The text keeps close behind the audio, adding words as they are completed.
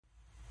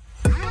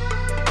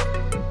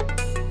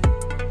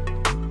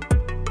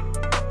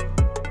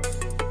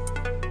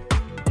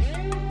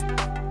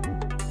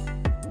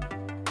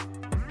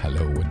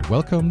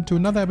welcome to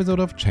another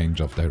episode of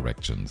Change of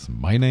Directions.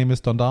 My name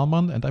is Don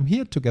Dahlmann and I'm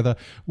here together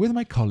with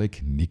my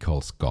colleague Nicole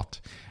Scott.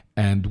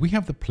 And we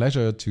have the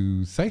pleasure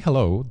to say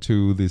hello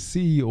to the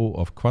CEO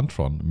of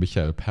Quantron,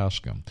 Michael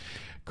Perschke.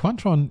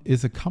 Quantron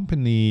is a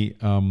company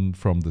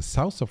from the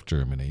south of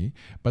Germany,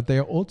 but they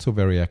are also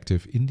very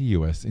active in the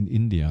US, in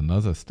India and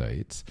other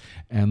states.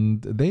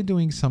 And they're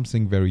doing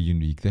something very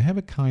unique. They have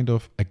a kind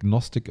of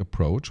agnostic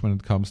approach when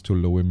it comes to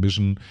low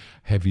emission,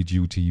 heavy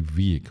duty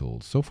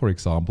vehicles. So for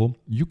example,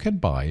 you can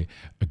buy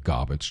a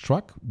garbage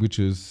truck, which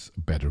is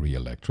battery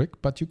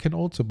electric, but you can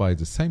also buy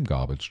the same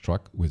garbage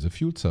truck with a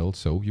fuel cell,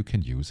 so you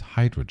can use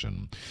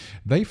hydrogen.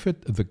 They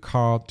fit the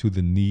car to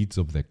the needs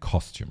of their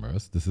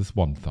customers. This is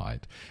one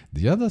side.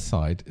 The other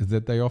side is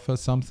that they offer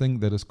something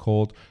that is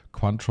called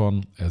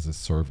Quantron as a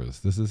service.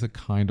 This is a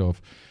kind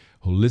of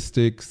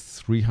holistic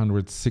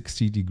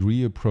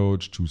 360-degree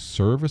approach to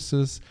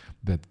services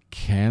that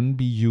can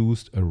be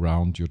used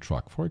around your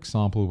truck. For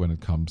example, when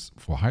it comes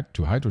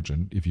to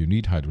hydrogen, if you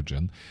need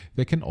hydrogen,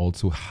 they can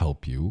also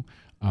help you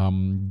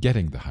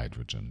getting the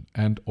hydrogen.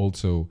 And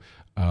also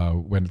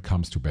when it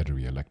comes to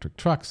battery electric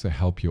trucks, they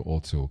help you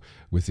also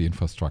with the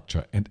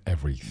infrastructure and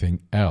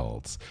everything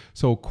else.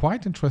 So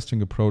quite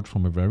interesting approach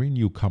from a very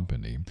new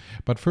company.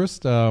 But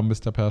first,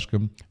 Mr.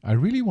 Perschke, I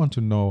really want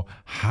to know,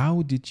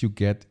 how did you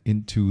get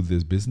into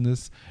this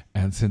business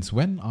and since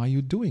when are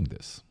you doing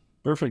this?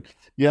 Perfect.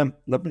 Yeah,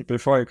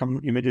 before I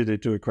come immediately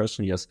to a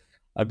question, yes.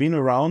 I've been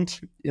around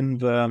in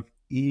the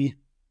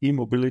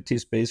e-mobility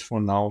space for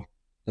now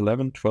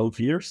 11, 12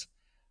 years.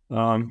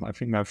 I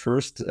think my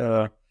first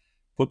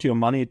put your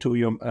money to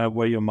your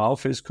where your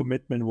mouth is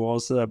commitment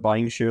was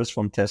buying shares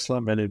from Tesla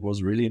when it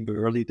was really in the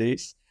early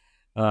days.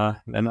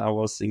 Then I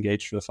was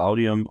engaged with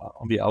Audi on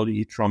the Audi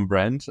e-tron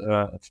brand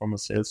from a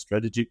sales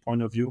strategy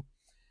point of view.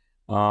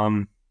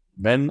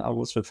 Then I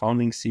was the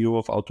founding CEO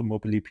of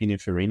Automobili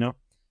Pininfarina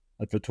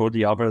at the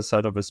totally other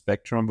side of the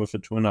spectrum with a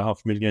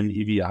 2.5 million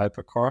EV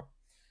hypercar.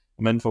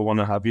 And then for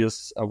 1.5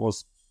 years, I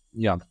was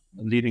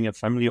leading a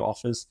family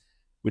office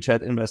which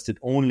had invested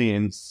only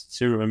in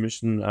zero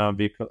emission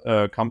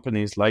vehicle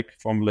companies like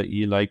Formula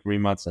E, like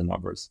Rimac and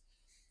others.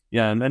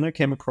 Yeah, and then I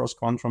came across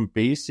Quantron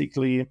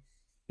basically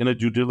in a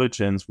due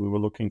diligence. We were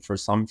looking for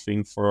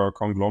something for a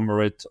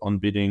conglomerate on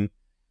bidding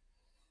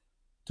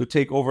to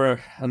take over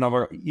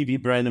another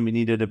EV brand, and we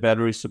needed a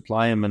battery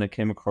supply. And when I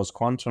came across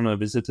Quantron, I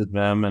visited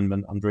them, and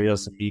when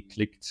Andreas and me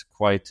clicked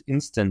quite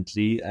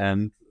instantly.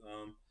 And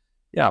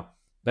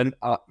then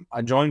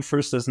I joined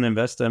first as an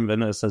investor and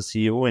then as a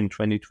CEO in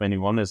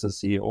 2021 as a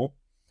CEO.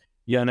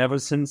 Yeah, and ever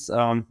since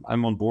I'm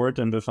on board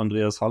and with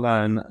Andreas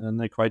Haller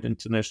and a quite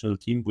international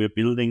team, we're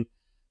building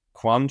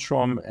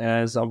Quantron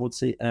as, I would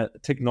say, a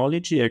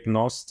technology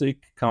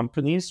agnostic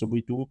company. So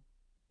we do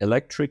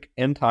electric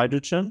and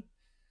hydrogen.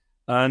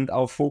 And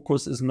our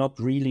focus is not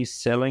really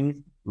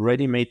selling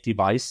ready-made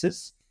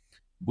devices,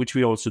 which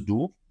we also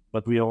do,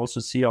 but we also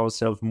see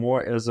ourselves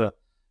more as a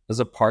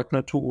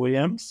partner to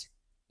OEMs.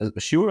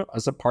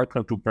 As a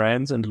partner to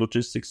brands and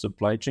logistics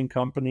supply chain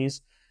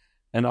companies.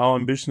 And our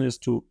ambition is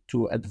to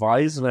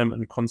advise them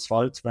and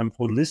consult them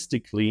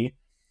holistically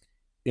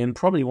in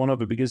probably one of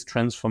the biggest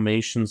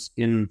transformations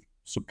in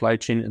supply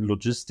chain and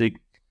logistics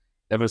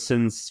ever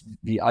since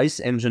the ICE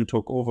engine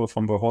took over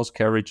from the horse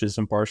carriages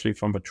and partially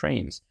from the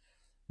trains,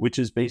 which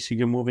is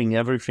basically moving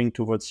everything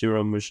towards zero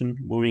emission,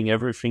 moving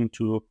everything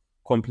to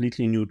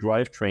completely new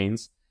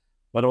drivetrains,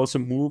 but also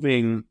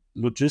moving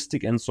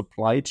logistic and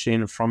supply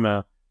chain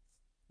from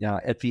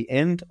at the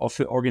end of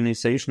the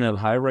organizational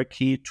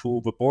hierarchy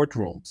to the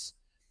boardrooms.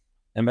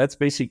 And that's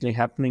basically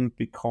happening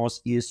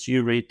because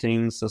ESG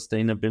ratings,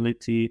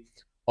 sustainability,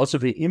 also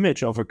the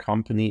image of a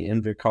company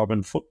in the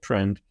carbon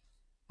footprint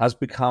has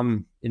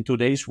become, in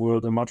today's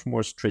world, a much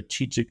more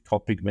strategic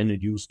topic than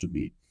it used to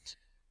be.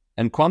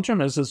 And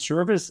Quantron as a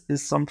service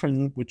is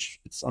something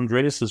which it's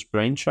Andreas's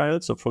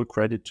brainchild, so full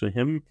credit to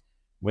him.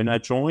 When I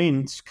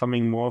joined,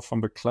 coming more from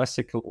the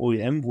classical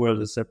OEM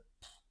world,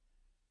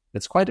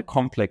 it's quite a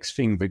complex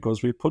thing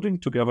because we're putting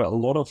together a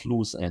lot of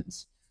loose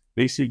ends,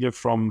 basically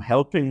from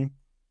helping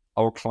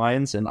our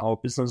clients and our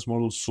business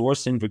model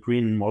sourcing the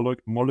green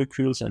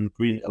molecules and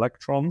green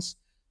electrons.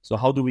 So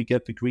how do we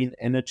get the green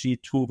energy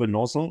to the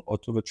nozzle or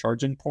to the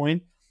charging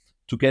point,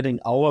 to getting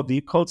our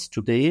vehicles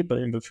today, but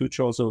in the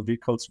future also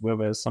vehicles where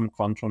there's some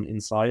Quantron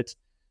inside,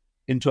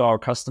 into our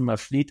customer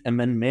fleet, and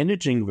then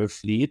managing the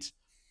fleet.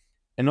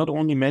 And not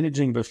only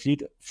managing the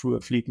fleet through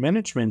a fleet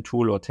management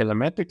tool or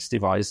telematics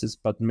devices,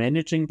 but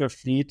managing the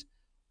fleet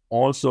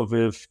also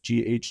with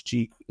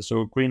GHG,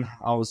 so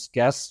greenhouse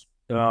gas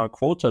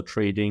quota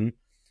trading,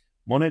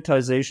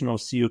 monetization of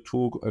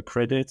CO2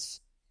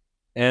 credits,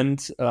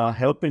 and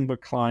helping the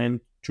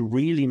client to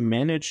really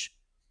manage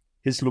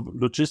his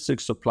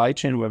logistics supply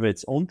chain, whether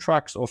it's own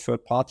trucks or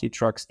third-party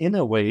trucks, in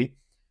a way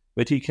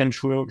that he can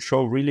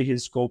show really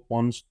his Scope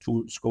 1,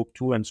 Scope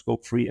 2, and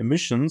Scope 3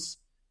 emissions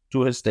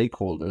to his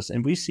stakeholders.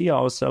 And we see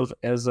ourselves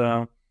as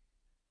a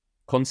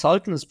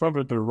consultant is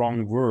probably the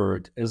wrong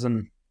word, as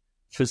a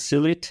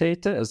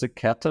facilitator, as a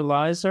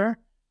catalyzer,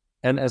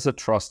 and as a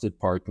trusted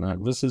partner.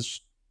 This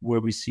is where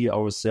we see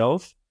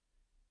ourselves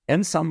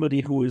and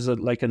somebody who is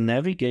like a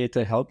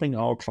navigator helping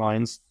our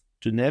clients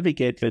to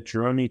navigate their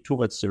journey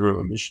towards zero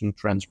emission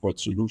transport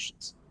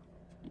solutions.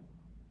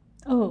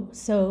 Oh,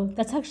 so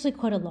that's actually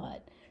quite a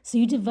lot. So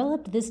you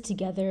developed this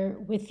together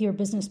with your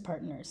business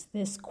partners,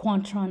 this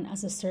Quantron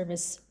as a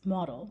service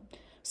model.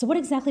 So what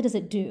exactly does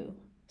it do?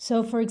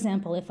 So for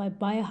example, if I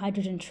buy a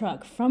hydrogen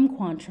truck from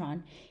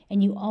Quantron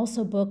and you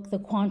also book the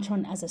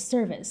Quantron as a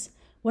service,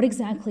 what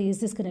exactly is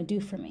this going to do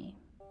for me?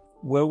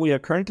 Where we are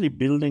currently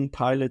building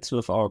pilots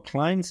with our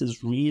clients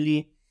is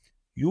really,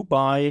 you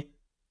buy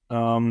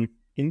in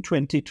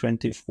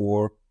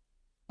 2024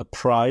 a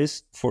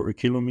price for a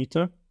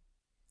kilometer.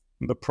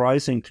 The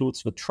price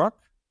includes the truck,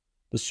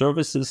 the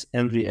services,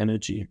 and the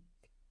energy.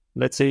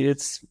 Let's say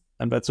it's,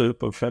 and that's a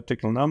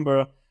hypothetical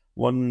number,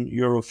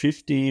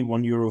 €1.50,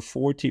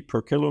 €1.40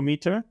 per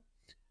kilometer.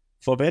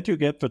 For that, you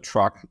get the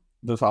truck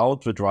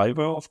without the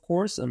driver, of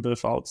course, and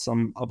without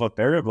some other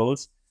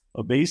variables,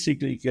 or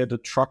basically get a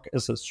truck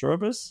as a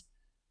service,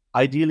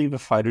 ideally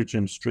with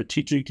hydrogen.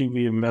 Strategically,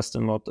 we invest a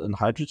lot in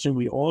hydrogen.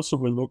 We also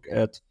will look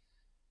at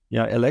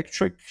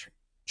electric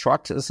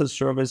trucks as a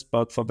service,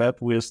 but for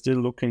that, we're still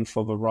looking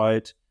for the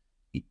right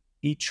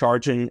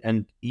e-charging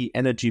and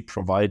e-energy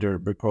provider,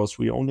 because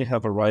we only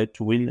have a right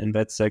to win in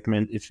that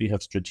segment if we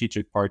have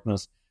strategic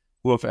partners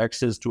who have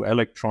access to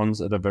electrons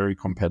at a very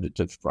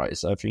competitive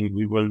price. I think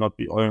we will not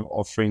be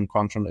offering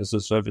Quantron as a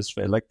service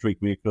for electric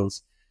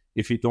vehicles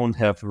if we don't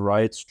have the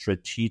right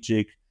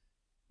strategic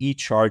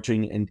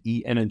e-charging and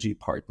e-energy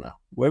partner,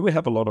 where we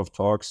have a lot of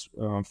talks,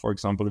 for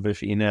example, with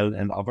Enel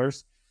and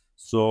others.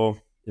 So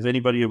if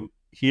anybody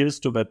hears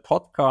to that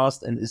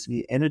podcast and is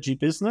the energy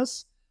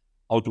business,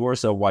 our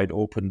doors are wide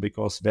open,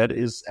 because that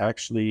is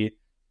actually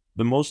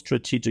the most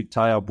strategic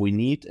tie-up we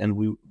need, and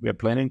we are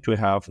planning to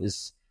have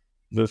is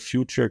the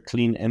future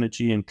clean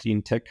energy and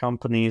clean tech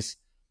companies,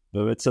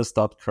 whether it's a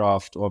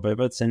Statkraft or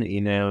whether it's an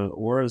Enel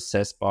or a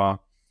CESPA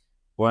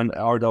or an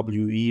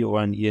RWE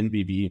or an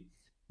ENBV.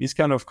 These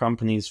kind of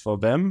companies, for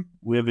them,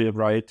 we're the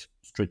right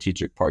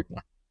strategic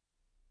partner.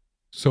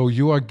 So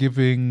you are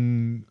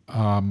giving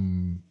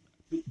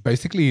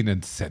basically an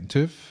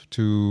incentive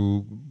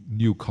to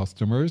new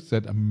customers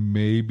that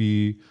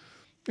maybe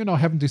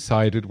haven't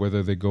decided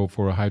whether they go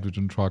for a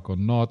hydrogen truck or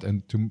not,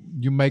 and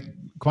you make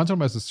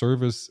Quantron as a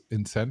service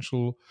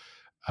essential,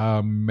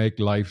 makes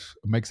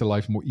a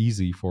life more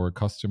easy for a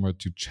customer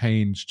to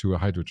change to a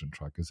hydrogen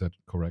truck. Is that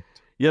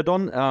correct? Yeah,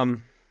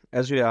 Don,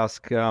 as you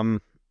ask,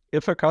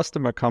 if a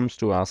customer comes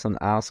to us and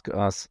asks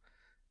us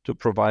to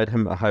provide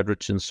him a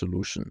hydrogen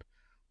solution,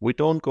 we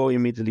don't go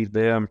immediately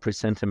there and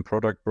present him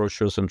product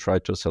brochures and try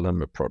to sell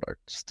him a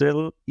product.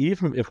 Still,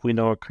 even if we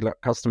know a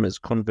customer is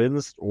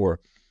convinced or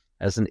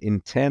as an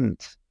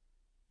intent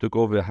to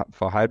go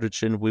for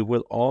hydrogen, we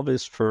will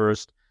always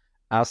first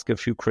ask a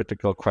few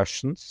critical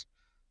questions.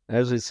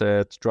 As I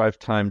said, drive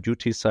time,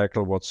 duty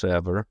cycle,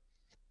 whatsoever,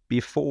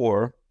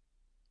 before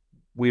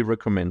we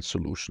recommend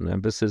solution.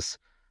 And this is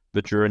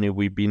the journey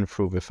we've been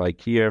through with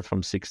IKEA,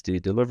 from 60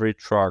 delivery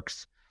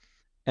trucks.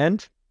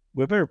 And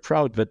we're very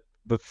proud that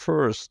the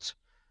first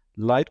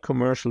light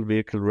commercial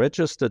vehicle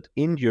registered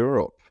in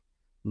Europe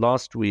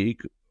last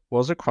week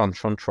was a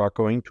Quantron truck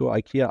going to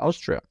IKEA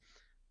Austria,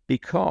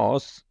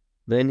 because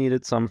they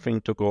needed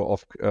something to go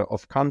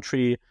off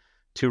country,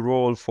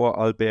 Tyrol,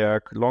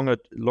 Vorarlberg,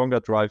 longer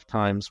drive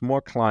times,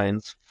 more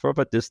clients,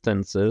 further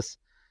distances.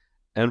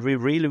 And we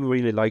really,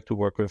 really like to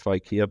work with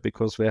IKEA,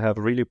 because they have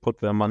really put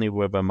their money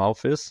where their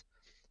mouth is.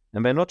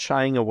 And they're not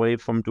shying away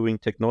from doing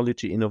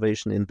technology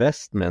innovation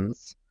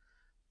investments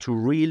to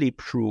really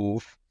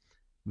prove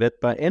that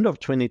by end of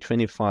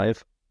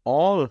 2025,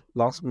 all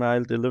last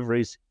mile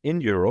deliveries in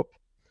Europe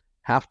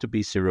have to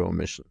be zero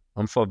emission.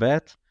 And for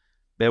that,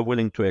 they're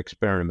willing to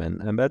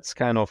experiment. And that's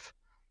kind of,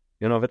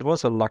 that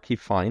was a lucky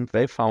find.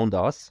 They found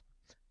us.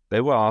 They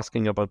were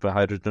asking about the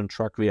hydrogen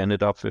truck. We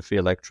ended up with the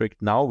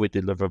electric. Now we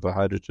deliver the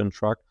hydrogen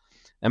truck.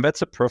 And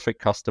that's a perfect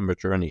customer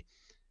journey.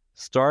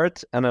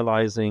 Start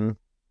analyzing,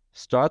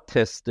 start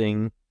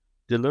testing,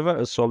 deliver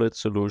a solid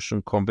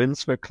solution,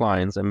 convince their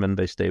clients, and then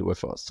they stay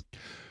with us.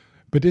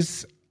 But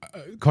this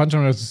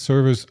Quantron as a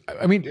service,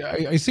 I mean,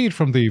 I see it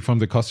from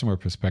the customer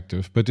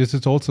perspective, but is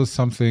it also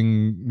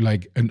something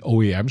like an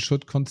OEM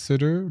should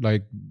consider,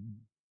 like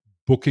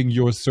booking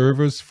your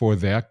service for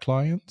their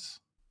clients?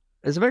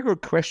 It's a very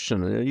good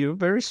question. You're a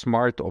very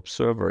smart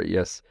observer,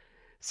 yes.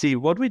 See,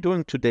 what we're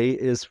doing today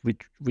is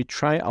we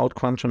try out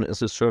Quantron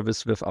as a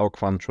service with our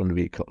Quantron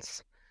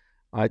vehicles.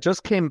 I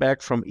just came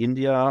back from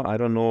India. I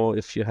don't know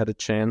if you had a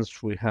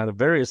chance. We had a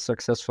very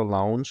successful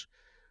launch.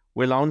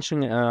 We're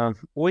launching an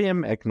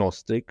OEM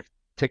agnostic,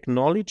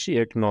 technology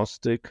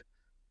agnostic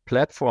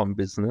platform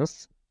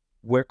business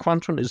where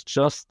Quantron is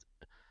just,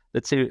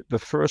 let's say, the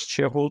first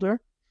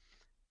shareholder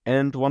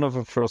and one of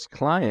the first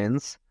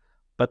clients,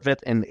 but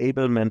that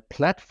enablement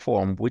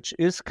platform, which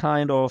is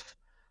kind of,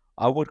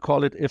 I would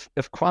call it, if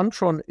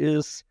Quantron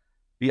is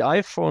the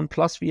iPhone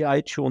plus the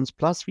iTunes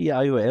plus the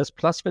iOS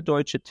plus the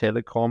Deutsche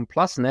Telekom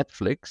plus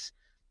Netflix,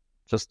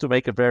 just to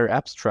make it very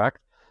abstract,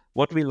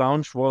 what we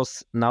launched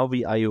was now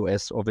the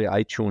iOS or the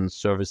iTunes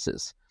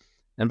services.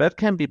 And that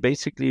can be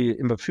basically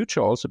in the future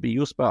also be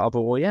used by other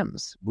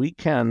OEMs. We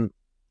can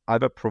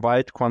either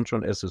provide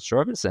Quantron as a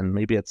service, and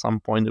maybe at some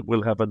point it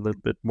will have a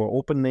little bit more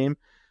open name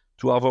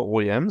to other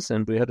OEMs.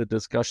 And we had a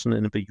discussion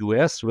in the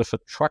US with a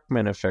truck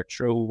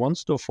manufacturer who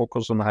wants to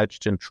focus on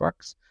hydrogen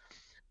trucks,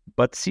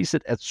 but sees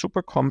it as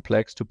super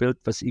complex to build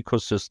this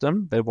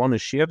ecosystem. They want to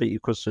share the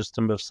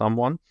ecosystem with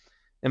someone.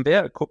 And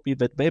there it could be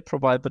that they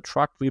provide the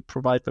truck, we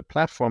provide the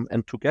platform,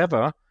 and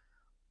together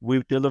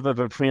we deliver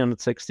the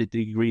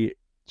 360-degree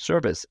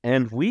service.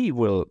 And we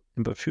will,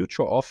 in the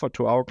future, offer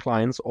to our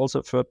clients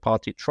also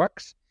third-party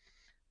trucks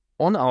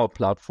on our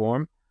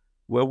platform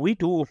where we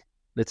do,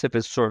 let's say,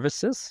 the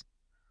services,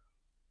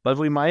 but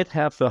we might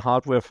have the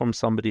hardware from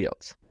somebody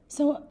else.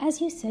 So as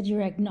you said,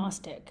 you're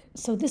agnostic.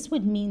 So this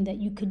would mean that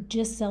you could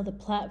just sell the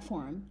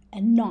platform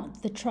and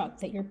not the truck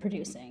that you're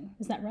producing.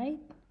 Is that right?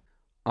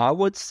 I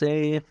would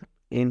say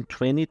in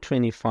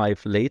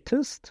 2025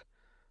 latest,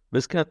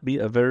 this can be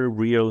a very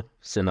real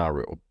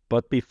scenario.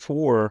 But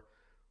before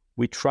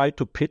we try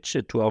to pitch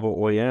it to our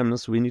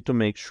OEMs, we need to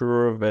make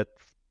sure that,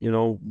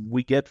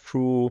 we get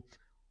through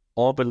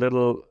all the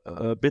little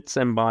bits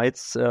and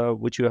bytes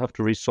which you have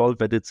to resolve,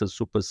 that it's a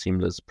super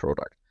seamless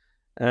product.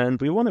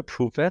 And we want to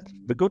prove that.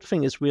 The good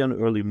thing is we are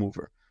an early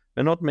mover.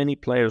 There are not many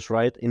players,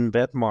 right, in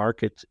that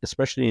market,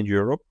 especially in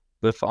Europe,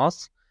 with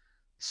us.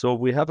 So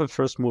we have a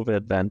first mover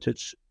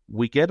advantage.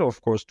 We get,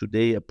 of course,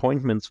 today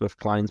appointments with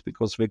clients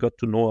because we got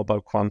to know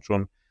about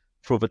Quantron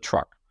through the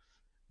truck.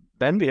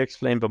 Then we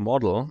explain the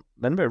model.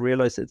 Then we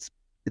realize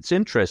it's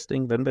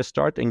interesting. Then they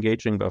start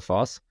engaging with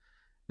us.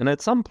 And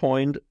at some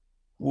point,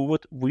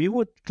 we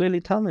would clearly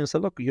tell them, say,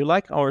 look, you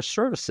like our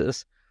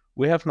services.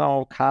 We have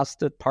now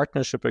casted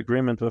partnership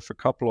agreement with a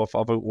couple of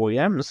other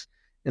OEMs.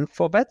 And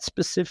for that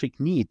specific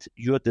need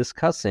you're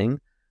discussing,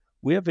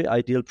 we have the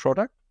ideal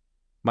product.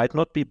 Might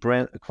not be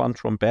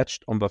Quantron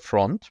badged on the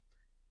front.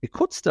 It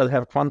could still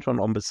have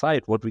Quantron on the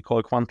side, what we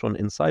call Quantron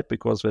inside,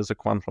 because there's a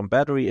Quantron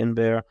battery in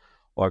there,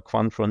 or a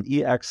Quantron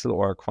e-axle,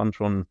 or a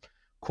Quantron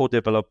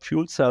co-developed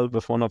fuel cell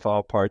with one of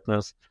our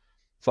partners.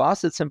 For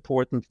us, it's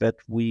important that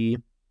we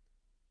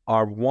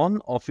are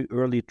one of the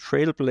early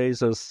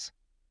trailblazers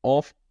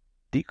of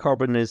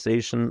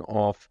decarbonization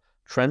of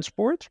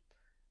transport,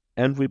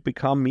 and we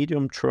become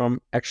medium-term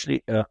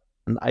actually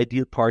an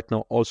ideal partner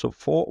also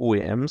for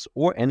OEMs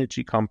or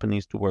energy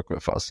companies to work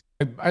with us.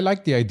 I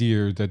like the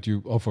idea that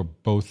you offer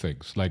both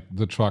things, like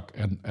the truck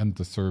and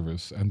the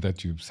service, and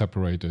that you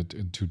separate it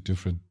into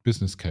different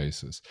business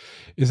cases.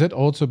 Is that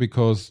also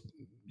because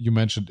you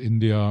mentioned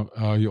India,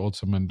 you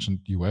also mentioned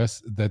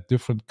US, that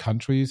different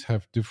countries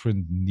have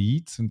different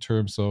needs in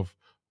terms of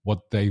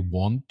what they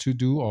want to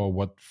do or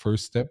what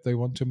first step they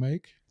want to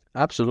make?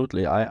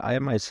 Absolutely. I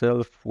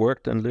myself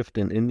worked and lived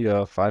in India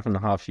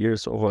 5.5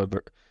 years over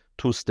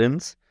 2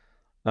 stints.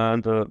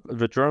 And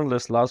the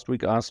journalist last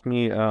week asked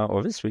me,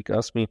 or this week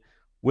asked me,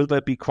 will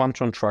there be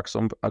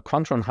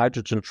Quantron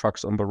hydrogen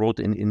trucks on the road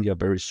in India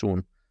very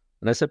soon?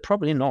 And I said,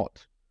 probably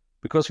not.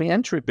 Because the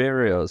entry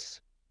barriers,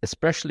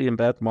 especially in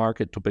that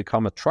market, to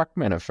become a truck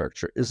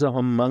manufacturer is a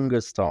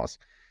humongous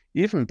task.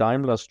 Even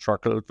Daimler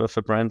struggled with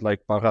a brand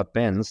like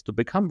Bharat-Benz to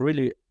become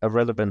really a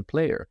relevant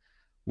player.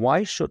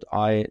 Why should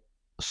I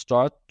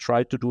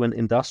try to do an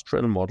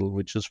industrial model,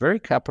 which is very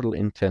capital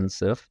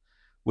intensive,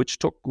 which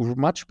took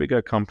much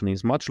bigger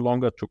companies much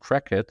longer to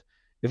crack it?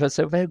 If I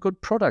say, very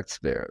good products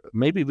there,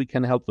 maybe we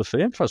can help with the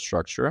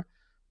infrastructure,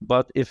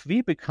 but if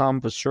we become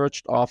the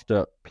searched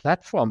after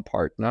platform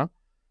partner,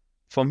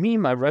 for me,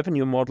 my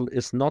revenue model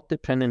is not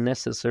dependent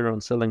necessarily on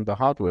selling the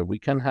hardware. We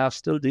can have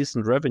still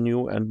decent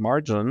revenue and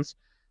margins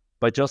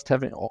by just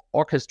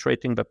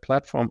orchestrating the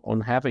platform on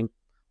having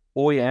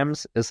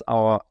OEMs as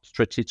our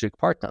strategic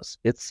partners.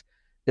 It's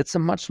a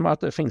much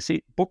smarter thing.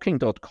 See,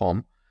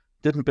 Booking.com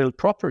didn't build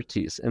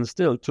properties, and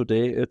still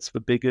today it's the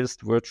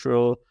biggest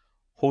virtual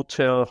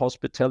hotel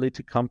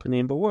hospitality company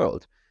in the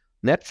world.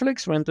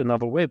 Netflix went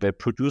another way. They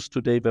produce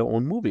today their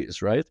own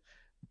movies, right?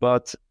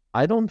 But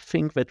I don't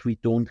think that we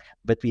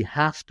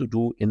have to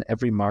do in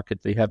every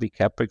market the heavy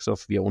capex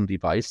of their own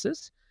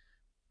devices.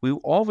 We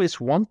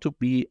always want to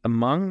be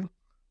among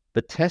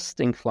the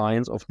testing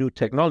clients of new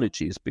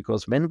technologies,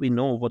 because when we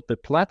know what the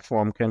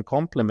platform can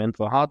complement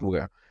the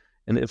hardware,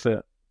 and if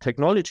a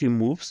technology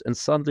moves and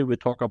suddenly we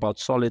talk about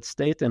solid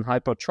state and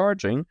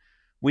hypercharging,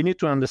 we need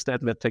to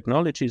understand that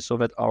technology so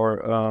that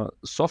our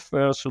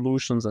software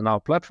solutions and our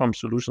platform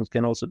solutions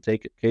can also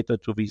cater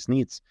to these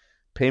needs.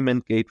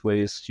 Payment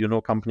gateways,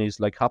 companies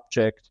like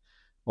Hubject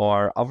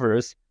or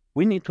others,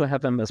 we need to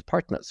have them as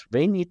partners.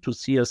 They need to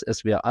see us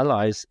as their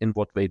allies in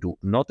what they do,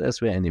 not as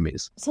their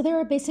enemies. So there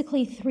are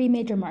basically 3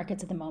 major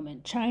markets at the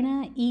moment: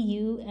 China,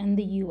 EU, and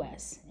the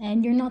US.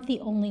 And you're not the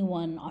only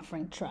one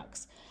offering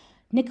trucks.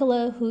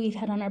 Nicola, who we've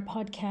had on our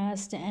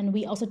podcast, and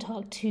we also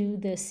talked to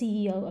the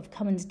CEO of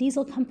Cummins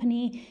Diesel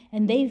Company,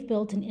 and they've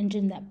built an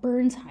engine that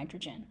burns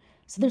hydrogen.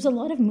 So there's a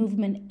lot of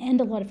movement and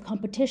a lot of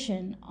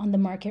competition on the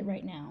market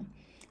right now.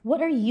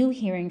 What are you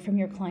hearing from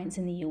your clients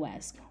in the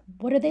US?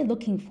 What are they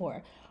looking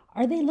for?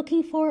 Are they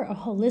looking for a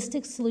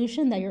holistic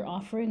solution that you're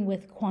offering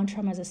with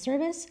Quantron as a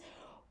service?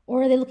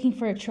 Or are they looking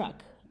for a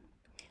truck,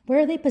 Where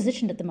are they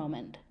positioned at the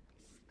moment?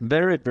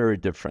 Very, very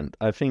different.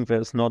 I think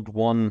there's not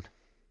one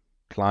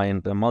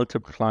client. There are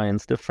multiple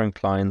clients, different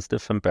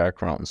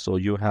backgrounds. So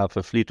you have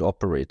a fleet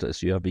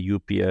operators, you have a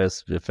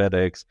UPS, the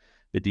FedEx,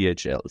 the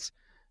DHLs.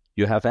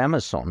 You have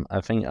Amazon. I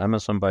think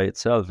Amazon by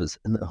itself is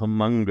a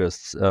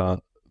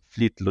humongous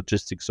fleet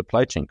logistics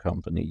supply chain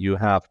company. You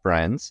have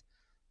brands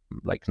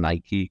like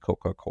Nike,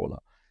 Coca-Cola.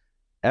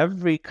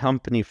 Every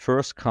company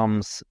first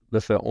comes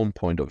with their own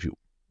point of view,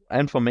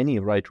 and for many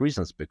right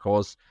reasons,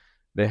 because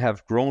they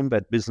have grown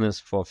that business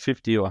for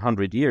 50 or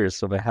 100 years,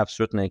 so they have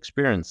certain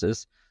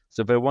experiences.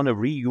 So they want to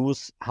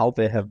reuse how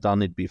they have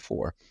done it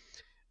before.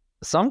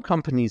 Some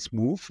companies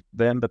move.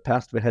 Where in the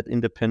past they had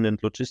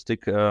independent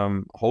logistic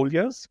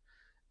hauliers,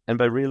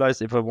 and they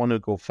realize if they want to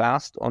go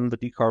fast on the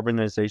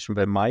decarbonization,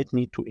 they might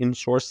need to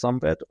insource some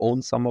of it,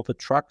 own some of the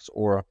trucks,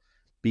 or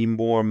be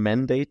more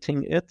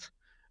mandating it.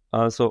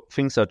 So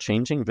things are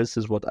changing. This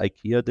is what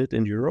IKEA did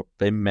in Europe.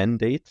 They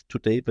mandate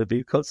today the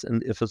vehicles,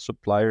 and if a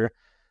supplier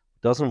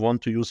doesn't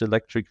want to use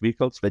electric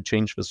vehicles, they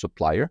change the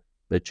supplier,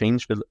 they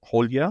change the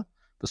haulier,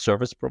 the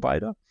service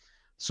provider.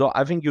 So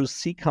I think you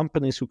see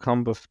companies who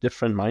come with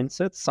different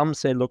mindsets. Some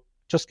say, look,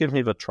 just give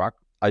me the truck.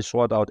 I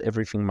sort out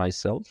everything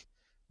myself.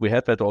 We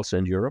had that also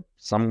in Europe.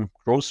 Some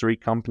grocery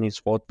companies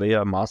thought they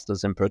are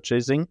masters in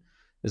purchasing.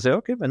 They say,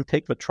 okay, then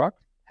take the truck,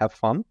 have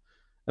fun.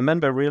 And then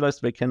they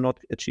realized they cannot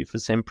achieve the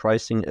same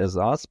pricing as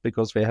us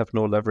because they have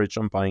no leverage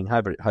on buying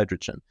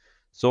hydrogen.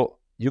 So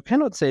you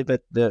cannot say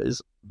that there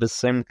is the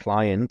same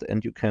client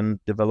and you can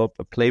develop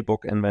a playbook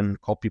and then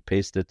copy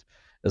paste it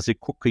as a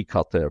cookie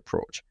cutter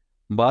approach.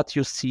 But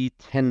you see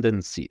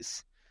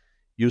tendencies.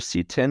 You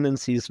see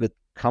tendencies that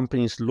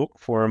companies look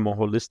for a more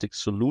holistic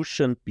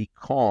solution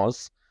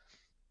because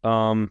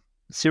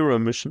zero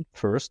emission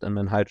first and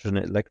then hydrogen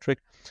electric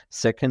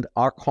second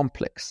are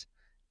complex.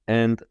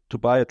 And to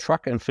buy a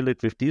truck and fill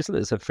it with diesel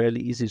is a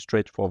fairly easy,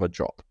 straightforward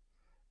job.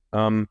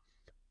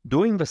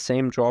 Doing the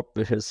same job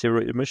with a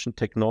zero-emission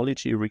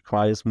technology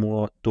requires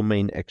more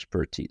domain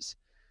expertise.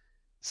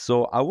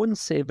 So I wouldn't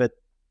say that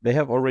they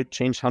have already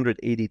changed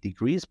 180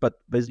 degrees, but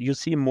you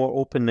see more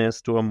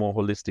openness to a more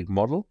holistic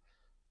model.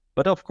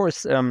 But of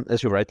course,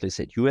 as you rightly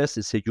said, US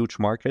is a huge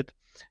market.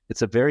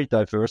 It's a very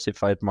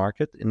diversified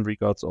market in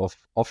regards of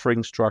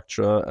offering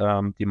structure,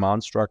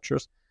 demand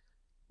structures.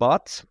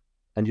 But,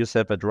 and you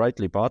said that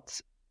rightly,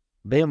 but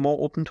they are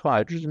more open to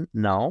hydrogen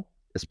now,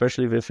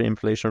 especially with the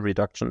Inflation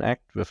Reduction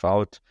Act, with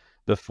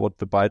what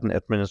the Biden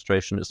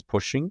administration is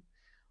pushing.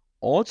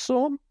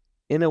 Also,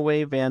 in a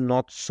way, they are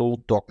not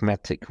so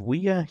dogmatic.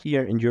 We are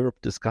here in Europe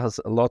discuss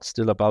a lot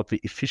still about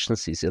the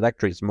efficiencies.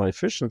 Electric is more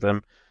efficient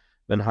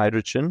than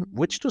hydrogen,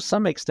 which to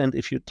some extent,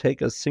 if you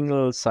take a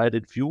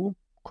single-sided view,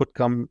 could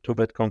come to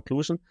that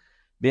conclusion.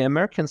 The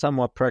Americans are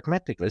more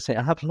pragmatic. They say,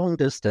 I have long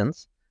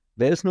distance.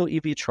 There is no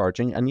EV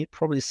charging. I need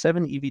probably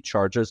 7 EV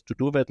chargers to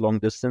do that long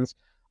distance.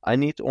 I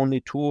need only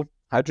 2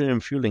 hydrogen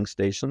fueling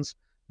stations.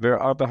 Where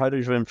are the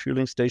hydrogen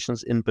fueling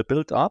stations in the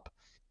build-up?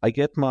 I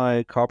get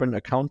my carbon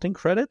accounting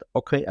credit.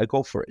 Okay, I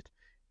go for it.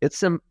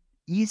 It's an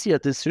easier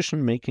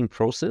decision-making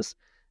process.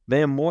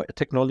 They are more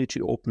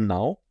technology open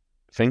now,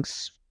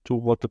 thanks to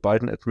what the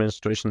Biden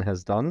administration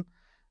has done.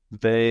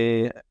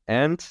 They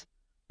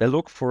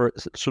look for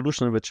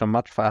solutions which are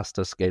much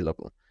faster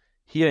scalable.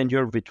 Here in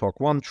Europe, we talk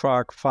 1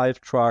 truck,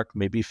 5 truck,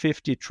 maybe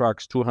 50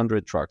 trucks,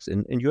 200 trucks.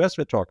 In US,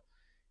 we talk,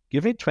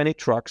 give me 20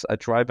 trucks, I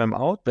try them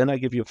out, then I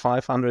give you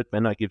 500,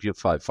 then I give you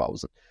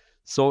 5,000.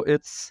 So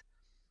it's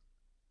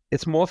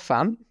more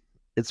fun,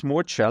 it's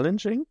more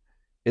challenging,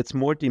 it's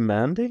more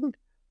demanding,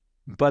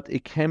 but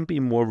it can be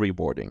more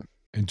rewarding.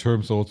 In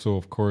terms also,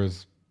 of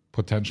course,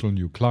 potential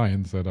new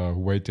clients that are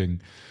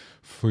waiting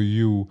for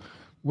you.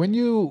 When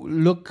you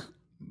look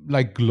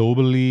like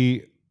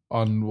globally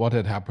on what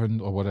had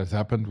happened or what has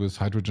happened with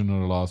hydrogen in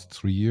the last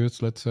 3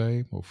 years, let's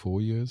say, or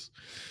 4 years,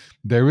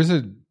 there is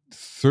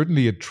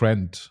certainly a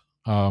trend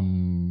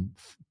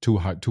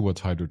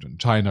towards hydrogen.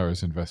 China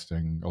is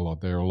investing a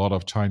lot. There are a lot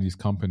of Chinese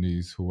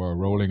companies who are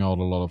rolling out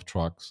a lot of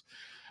trucks.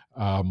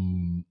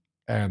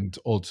 And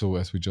also,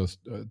 as we just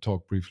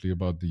talked briefly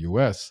about the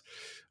US,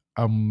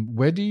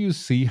 where do you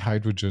see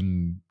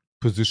hydrogen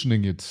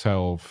positioning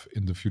itself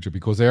in the future?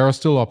 Because there are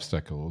still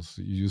obstacles.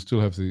 You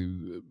still have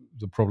the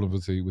problem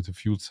with the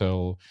fuel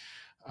cell.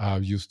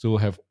 You still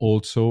have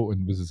also,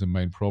 and this is a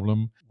main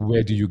problem,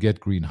 where do you get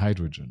green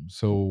hydrogen?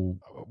 So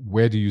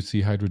where do you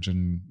see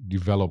hydrogen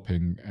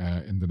developing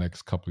in the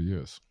next couple of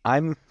years? I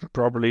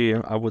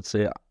would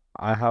say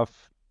I have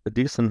a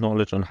decent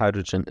knowledge on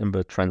hydrogen in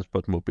the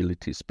transport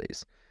mobility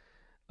space.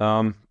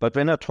 But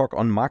when I talk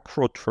on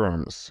macro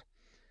terms,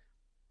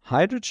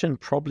 hydrogen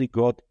probably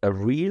got a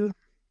real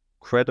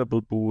credible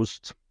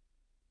boost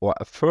or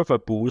a further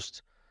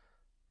boost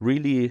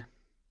really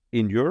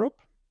in Europe,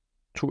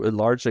 to a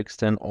large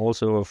extent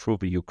also through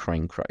the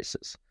Ukraine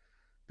crisis.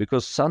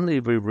 Because suddenly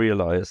we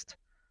realized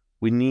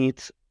we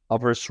need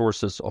other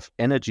sources of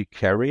energy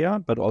carrier,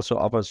 but also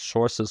other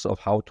sources of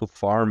how to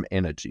farm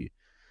energy.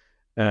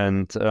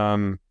 And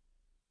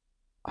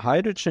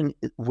hydrogen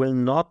will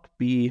not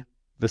be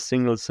the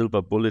single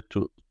silver bullet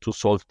to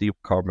solve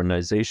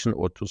decarbonization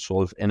or to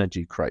solve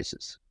energy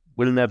crisis.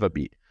 Will never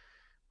be.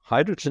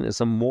 Hydrogen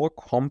is a more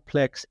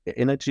complex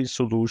energy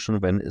solution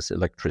than is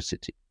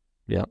electricity.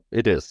 Yeah,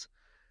 it is.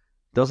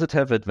 Does it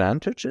have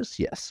advantages?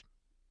 Yes.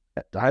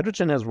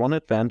 Hydrogen has one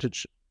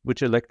advantage,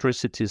 which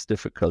electricity is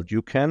difficult.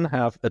 You can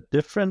have a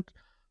different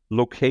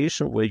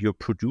location where you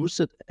produce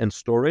it and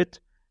store it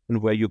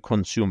and where you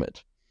consume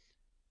it.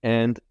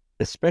 And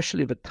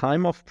especially the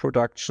time of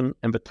production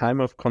and the time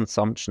of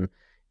consumption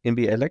in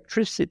the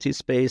electricity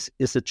space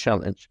is a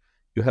challenge.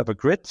 You have a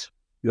grid,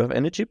 you have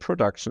energy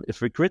production. If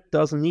the grid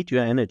doesn't need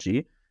your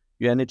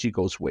energy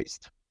goes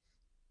waste.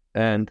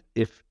 And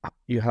if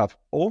you have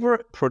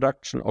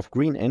overproduction of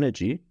green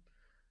energy,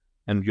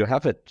 and you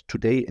have it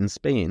today in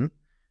Spain,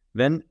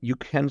 then you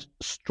can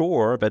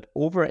store that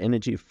over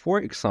energy, for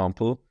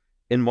example,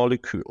 in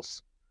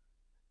molecules.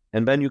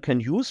 And then you can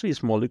use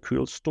these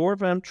molecules, store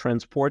them,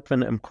 transport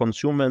them, and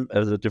consume them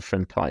at a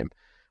different time.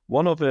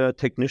 One of the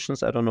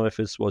technicians, I don't know if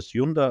this was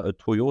Hyundai or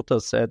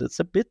Toyota, said it's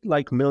a bit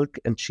like milk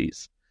and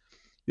cheese.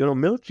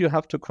 Milk you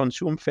have to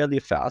consume fairly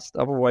fast,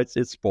 otherwise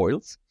it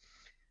spoils.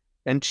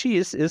 And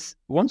cheese is,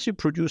 once you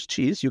produce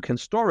cheese, you can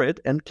store it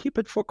and keep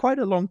it for quite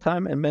a long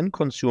time and then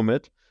consume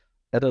it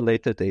at a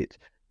later date.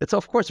 It's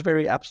of course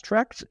very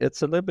abstract,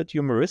 it's a little bit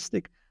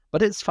humoristic,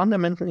 but it's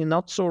fundamentally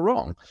not so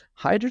wrong.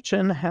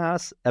 Hydrogen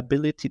has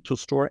ability to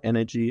store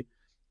energy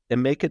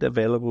and make it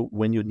available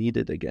when you need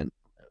it again.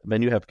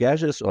 When you have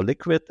gaseous or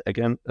liquid,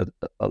 again,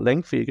 a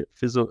lengthy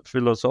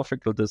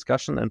philosophical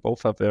discussion, and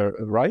both have their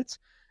rights.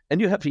 And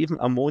you have even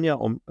ammonia,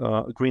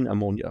 green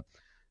ammonia.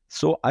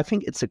 So I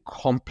think it's a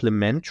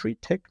complementary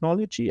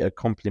technology, a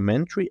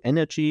complementary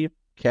energy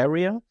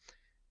carrier.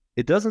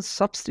 It doesn't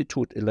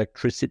substitute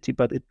electricity,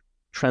 but it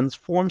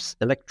transforms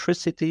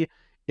electricity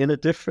in a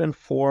different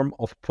form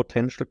of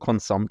potential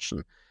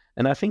consumption.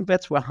 And I think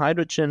that's where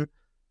hydrogen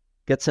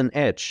gets an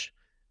edge.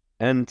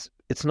 And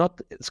it's not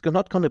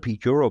going to be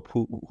Europe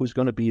who's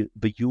going to be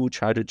the huge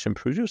hydrogen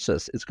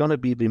producers. It's going to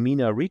be the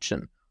MENA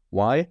region.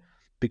 Why?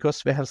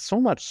 Because they have so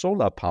much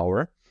solar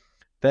power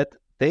that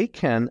they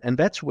can, and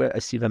that's where I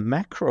see the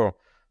macro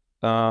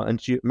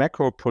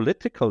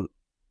political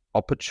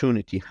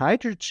opportunity.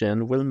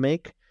 Hydrogen will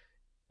make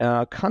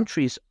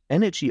countries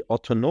energy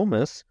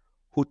autonomous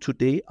who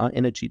today are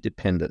energy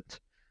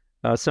dependent.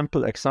 A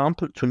simple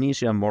example,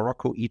 Tunisia,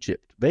 Morocco,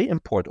 Egypt, they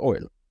import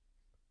oil.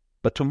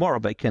 But tomorrow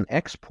they can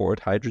export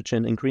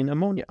hydrogen and green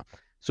ammonia.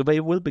 So they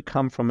will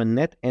become from a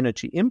net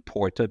energy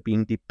importer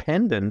being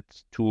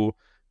dependent to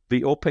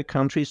the OPEC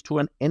countries to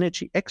an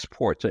energy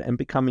exporter and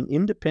becoming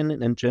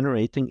independent and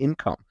generating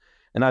income.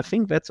 And I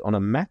think that's on a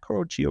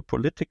macro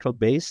geopolitical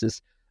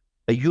basis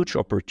a huge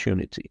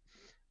opportunity.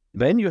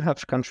 Then you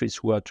have countries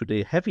who are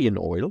today heavy in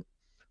oil,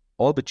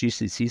 all the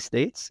GCC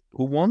states,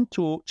 who want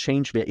to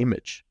change their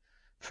image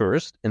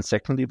first, and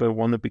secondly, they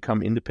want to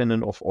become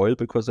independent of oil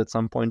because at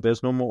some point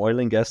there's no more oil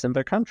and gas in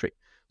their country.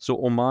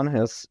 So Oman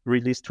has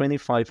released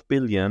 25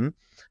 billion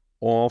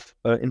of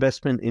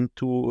investment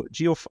into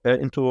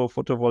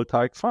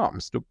photovoltaic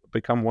farms to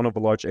become one of the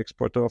large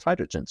exporters of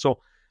hydrogen. So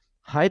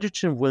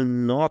hydrogen will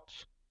not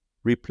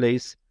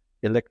replace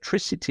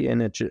electricity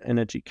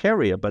energy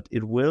carrier, but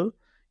it will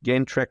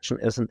gain traction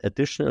as an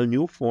additional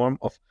new form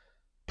of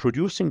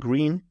producing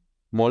green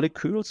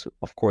molecules,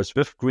 of course,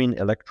 with green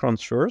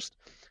electrons first,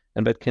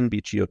 and that can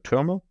be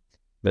geothermal,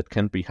 that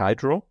can be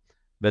hydro,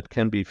 that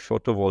can be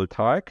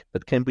photovoltaic,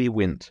 that can be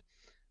wind.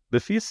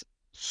 With these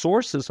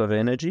sources of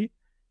energy,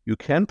 you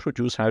can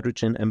produce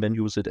hydrogen and then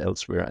use it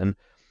elsewhere. And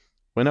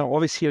when I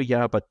always hear,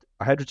 yeah, but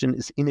hydrogen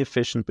is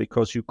inefficient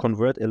because you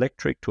convert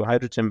electric to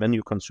hydrogen when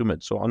you consume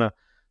it. So on a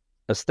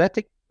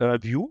static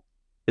view,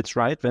 it's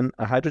right, then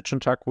a hydrogen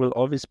truck will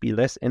always be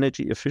less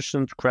energy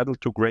efficient, cradle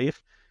to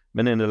grave,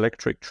 than an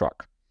electric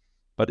truck.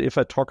 But if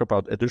I talk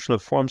about additional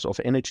forms of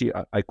energy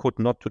I could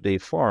not today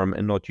farm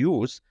and not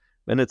use,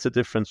 then it's a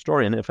different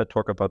story. And if I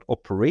talk about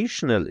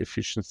operational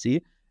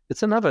efficiency,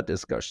 it's another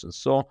discussion.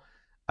 So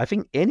I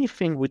think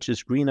anything which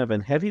is greener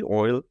than heavy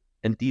oil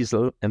and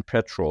diesel and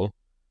petrol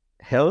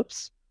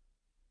helps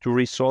to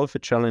resolve the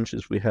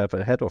challenges we have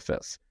ahead of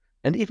us.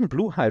 And even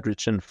blue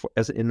hydrogen,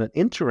 as in an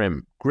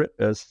interim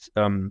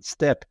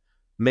step,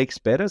 makes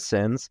better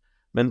sense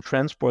than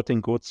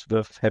transporting goods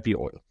with heavy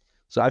oil.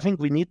 So I think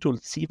we need to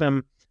see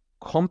them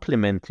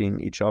complementing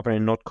each other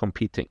and not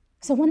competing.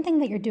 So one thing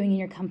that you're doing in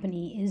your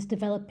company is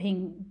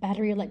developing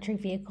battery electric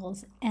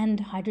vehicles and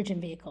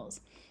hydrogen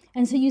vehicles.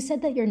 And so you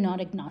said that you're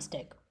not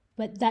agnostic,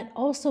 but that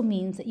also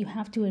means that you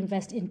have to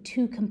invest in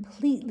two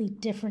completely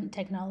different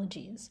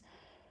technologies.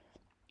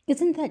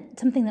 Isn't that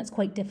something that's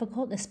quite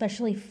difficult,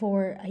 especially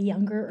for a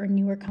younger or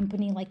newer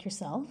company like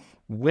yourself?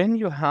 When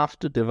you have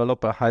to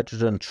develop a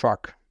hydrogen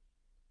truck,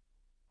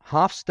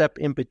 half step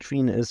in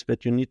between is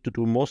that you need to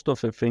do most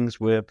of the things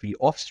where the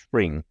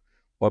offspring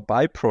or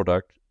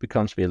byproduct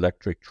becomes the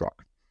electric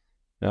truck.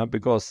 Yeah,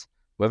 because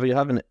whether you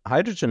have a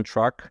hydrogen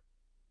truck,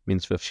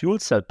 means the fuel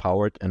cell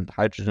powered and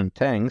hydrogen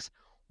tanks,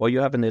 or you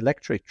have an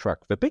electric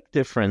truck. The big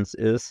difference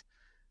is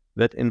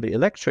that in the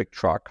electric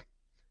truck,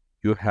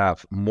 you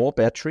have more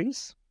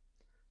batteries,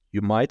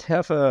 You might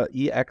have a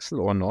e-axle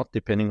or not,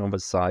 depending on the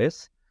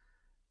size.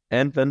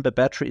 And then the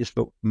battery is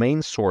the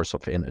main source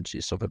of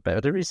energy. So the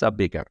batteries are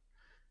bigger.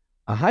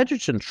 A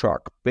hydrogen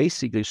truck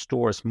basically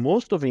stores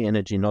most of the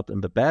energy not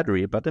in the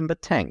battery, but in the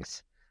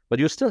tanks. But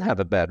you still have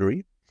a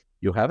battery,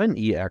 you have an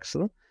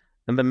e-axle,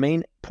 and the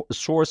main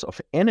source of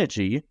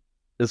energy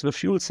is the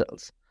fuel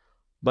cells.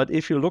 But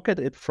if you look at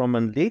it from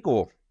a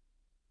Lego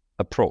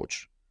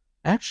approach,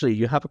 actually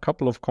you have a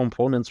couple of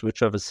components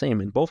which are the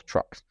same in both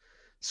trucks.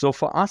 So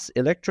for us,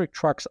 electric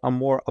trucks are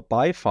more a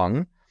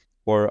byfung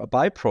or a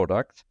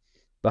byproduct.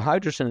 The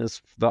hydrogen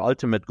is the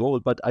ultimate goal,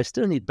 but I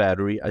still need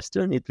battery. I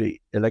still need the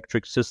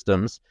electric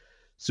systems.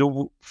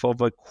 So for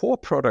the core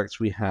products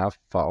we have,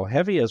 for our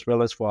heavy as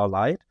well as for our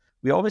light,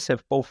 we always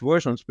have both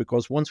versions,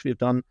 because once we've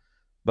done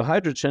the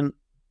hydrogen,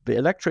 the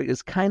electric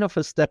is kind of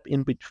a step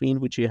in between,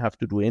 which you have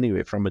to do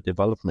anyway from a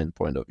development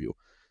point of view.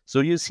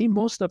 So you see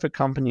most of the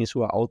companies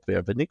who are out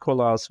there, the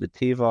Nikolas, the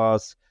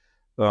Tevas,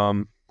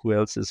 who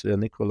else is there?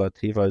 Nikola,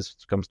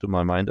 Teva comes to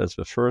my mind as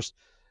the first.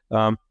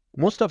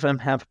 Most of them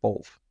have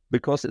both,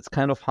 because it's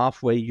kind of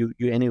halfway, you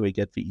anyway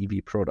get the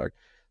EV product.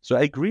 So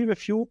I agree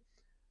with you.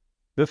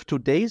 With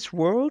today's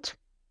world,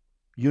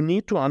 you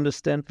need to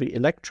understand the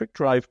electric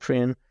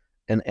drivetrain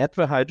and add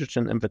the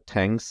hydrogen in the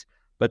tanks,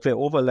 but they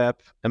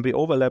overlap, and the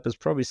overlap is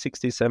probably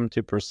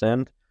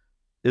 60-70%,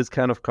 is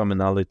kind of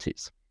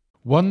commonalities.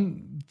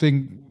 One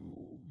thing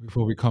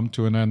before we come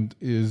to an end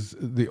is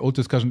the old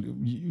discussion.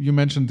 You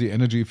mentioned the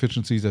energy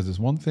efficiencies as is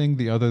one thing.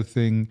 The other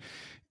thing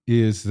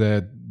is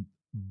that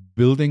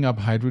building up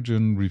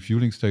hydrogen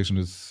refueling station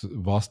is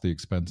vastly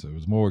expensive.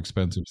 It's more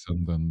expensive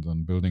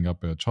than building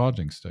up a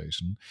charging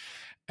station.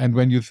 And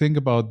when you think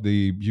about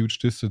the huge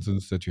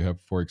distances that you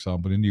have, for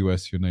example, in the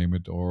US, you name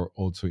it, or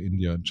also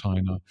India and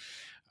China,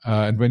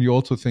 and when you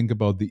also think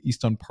about the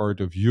eastern part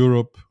of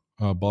Europe,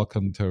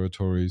 Balkan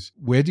territories,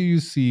 where do you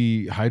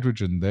see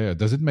hydrogen there?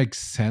 Does it make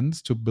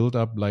sense to build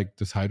up like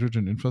this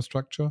hydrogen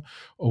infrastructure,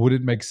 or would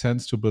it make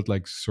sense to build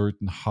like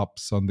certain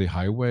hubs on the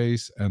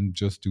highways and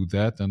just do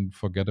that and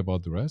forget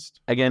about the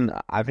rest? Again,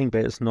 I think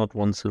there is not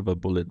one silver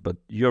bullet, but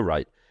you're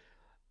right.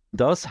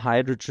 Does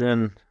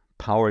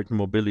hydrogen-powered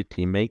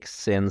mobility make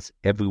sense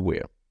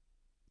everywhere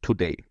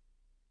today?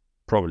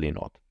 Probably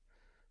not.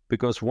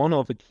 Because one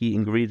of the key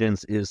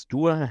ingredients is,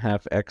 do I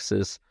have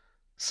access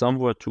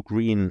somewhere to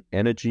green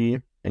energy,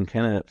 and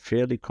can a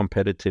fairly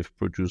competitive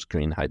produce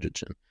green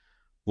hydrogen?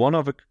 One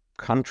of the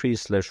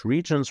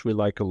countries/regions we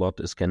like a lot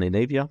is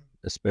Scandinavia,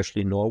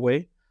 especially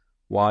Norway.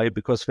 Why?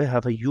 Because they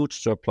have a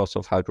huge surplus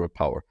of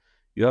hydropower.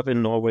 You have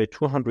in Norway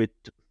 200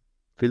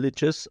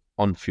 villages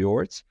on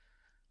fjords,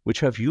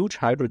 which have huge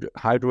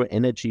hydro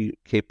energy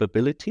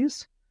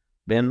capabilities.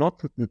 They're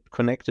not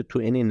connected to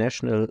any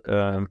national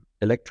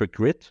electric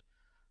grid.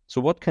 So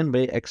what can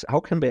they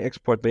how can they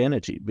export the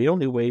energy? The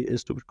only way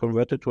is to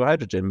convert it to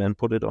hydrogen and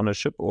put it on a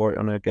ship or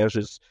on a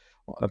gaseous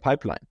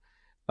pipeline.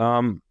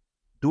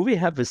 Do we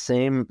have the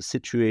same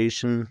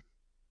situation?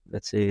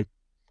 Let's say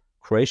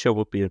Croatia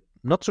would be a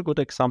not so good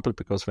example,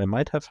 because they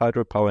might have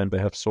hydropower and they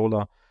have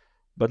solar.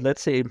 But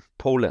let's say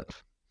Poland.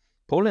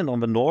 Poland on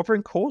the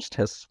northern coast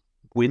has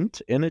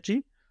wind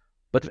energy,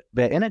 but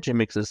their energy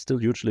mix is still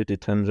hugely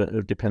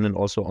dependent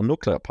also on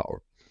nuclear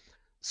power.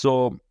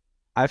 So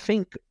I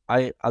think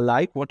I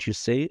like what you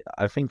say.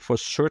 I think for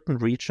certain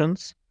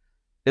regions,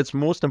 it's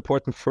most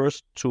important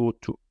first to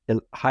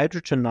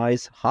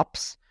hydrogenize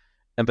hubs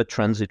and the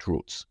transit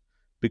routes,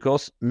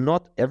 because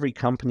not every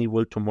company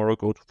will tomorrow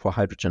go for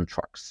hydrogen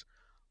trucks.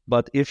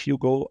 But if you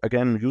go,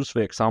 again, use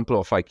the example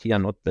of IKEA,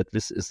 not that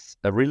this is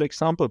a real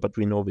example, but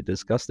we know we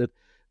discussed it.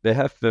 They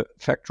have the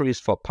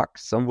factories for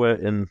pucks somewhere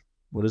in,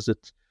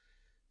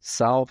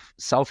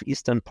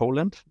 southeastern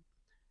Poland,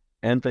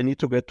 and they need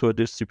to get to a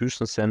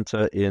distribution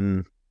center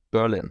in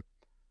Berlin.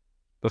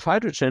 With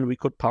hydrogen, we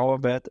could power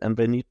that, and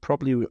they need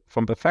probably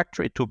from the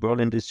factory to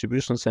Berlin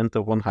distribution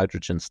center, one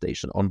hydrogen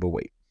station on the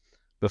way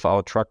with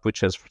our truck,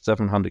 which has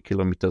 700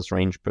 kilometers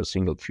range per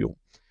single fuel.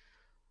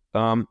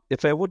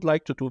 If I would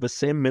like to do the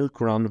same milk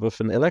run with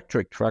an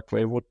electric truck,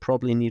 they would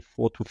probably need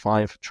 4 to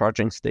 5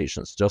 charging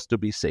stations just to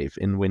be safe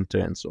in winter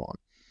and so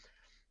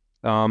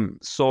on.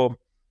 So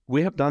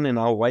we have done in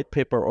our white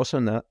paper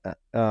also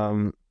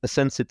a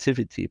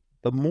sensitivity.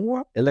 The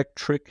more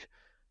electric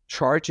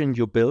charging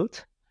you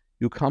build,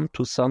 you come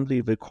to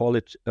suddenly, we call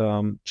it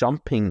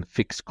jumping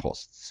fixed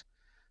costs,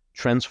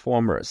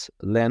 transformers,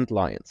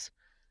 landlines.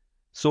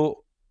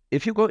 So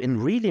if you go in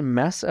really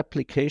mass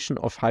application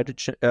of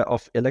hydrogen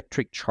of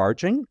electric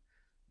charging,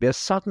 there's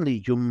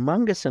suddenly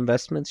humongous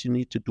investments you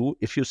need to do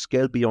if you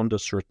scale beyond a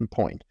certain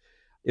point.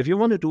 If you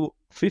want to do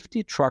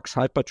 50 trucks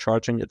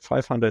hypercharging at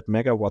 500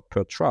 megawatt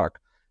per truck,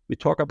 we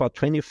talk about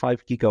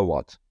 25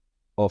 gigawatt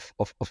of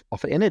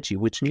energy,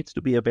 which needs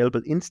to be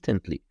available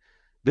instantly.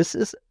 This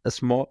is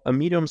a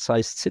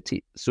medium-sized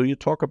city. So you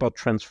talk about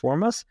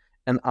transformers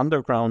and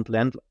underground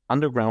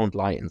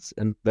lines,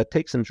 and that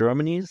takes in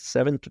Germany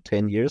 7 to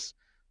 10 years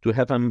to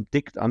have them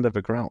digged under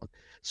the ground.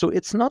 So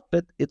it's not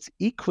that it's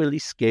equally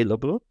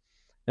scalable,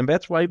 and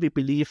that's why we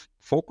believe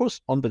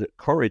focus on the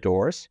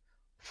corridors,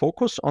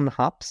 focus on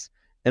hubs,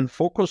 and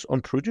focus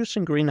on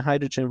producing green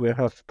hydrogen where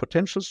we have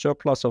potential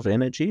surplus of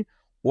energy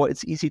or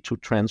it's easy to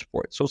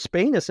transport. So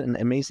Spain is an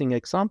amazing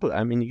example.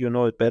 I mean, you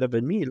know it better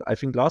than me. I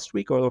think last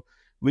week or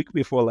week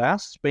before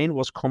last, Spain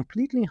was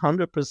completely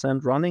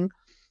 100% running,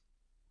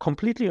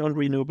 completely on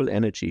renewable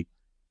energy,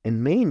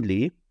 and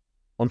mainly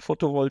on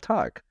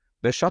photovoltaic.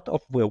 They shut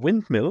off their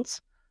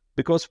windmills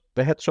because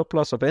they had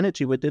surplus of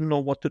energy. We didn't know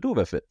what to do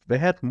with it. They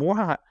had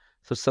more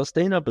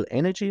sustainable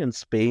energy in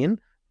Spain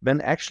than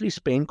actually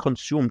Spain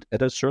consumed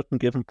at a certain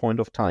given point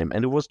of time.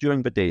 And it was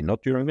during the day,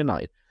 not during the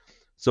night.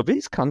 So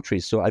these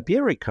countries, so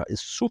Iberica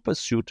is super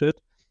suited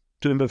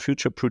to in the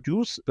future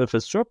produce with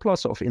a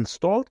surplus of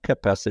installed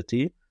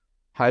capacity,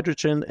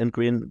 hydrogen and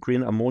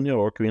green ammonia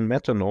or green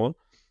methanol,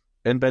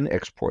 and then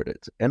export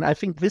it. And I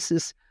think this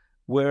is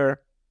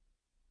where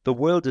the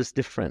world is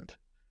different.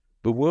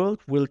 The world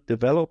will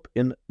develop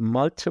in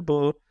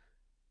multiple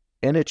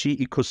energy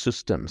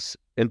ecosystems.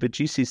 And the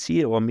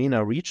GCC or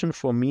MENA region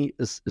for me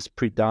is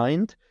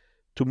predestined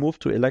to move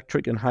to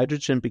electric and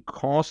hydrogen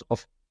because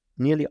of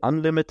nearly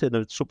unlimited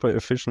and super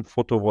efficient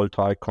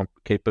photovoltaic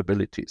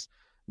capabilities.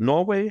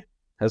 Norway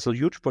has a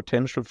huge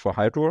potential for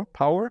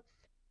hydropower,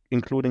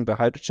 including the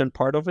hydrogen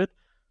part of it.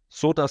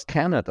 So does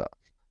Canada.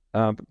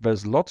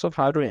 There's lots of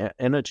hydro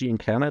energy in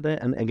Canada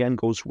and again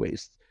goes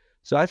waste.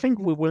 So I think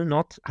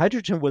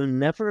hydrogen will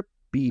never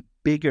be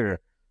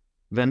bigger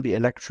than the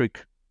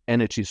electric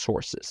energy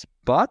sources,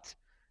 but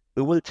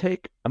it will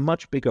take a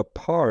much bigger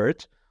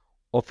part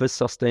of the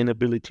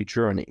sustainability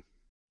journey.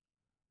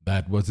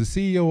 That was the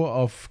CEO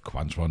of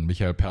Quantron,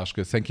 Michael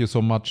Perschke. Thank you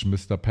so much,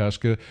 Mr.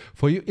 Perschke,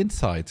 for your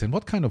insights and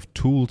what kind of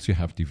tools you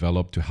have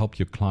developed to help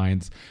your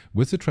clients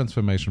with the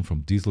transformation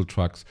from diesel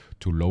trucks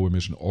to low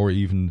emission or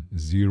even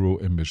zero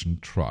emission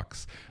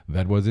trucks.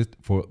 That was it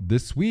for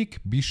this week.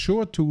 Be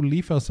sure to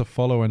leave us a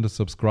follow and a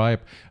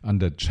subscribe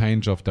under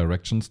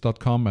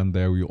changeofdirections.com, and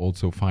there you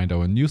also find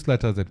our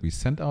newsletter that we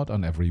send out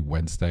on every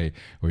Wednesday,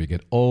 where you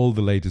get all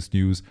the latest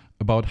news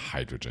about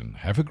hydrogen.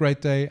 Have a great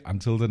day.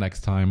 Until the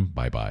next time.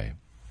 Bye-bye.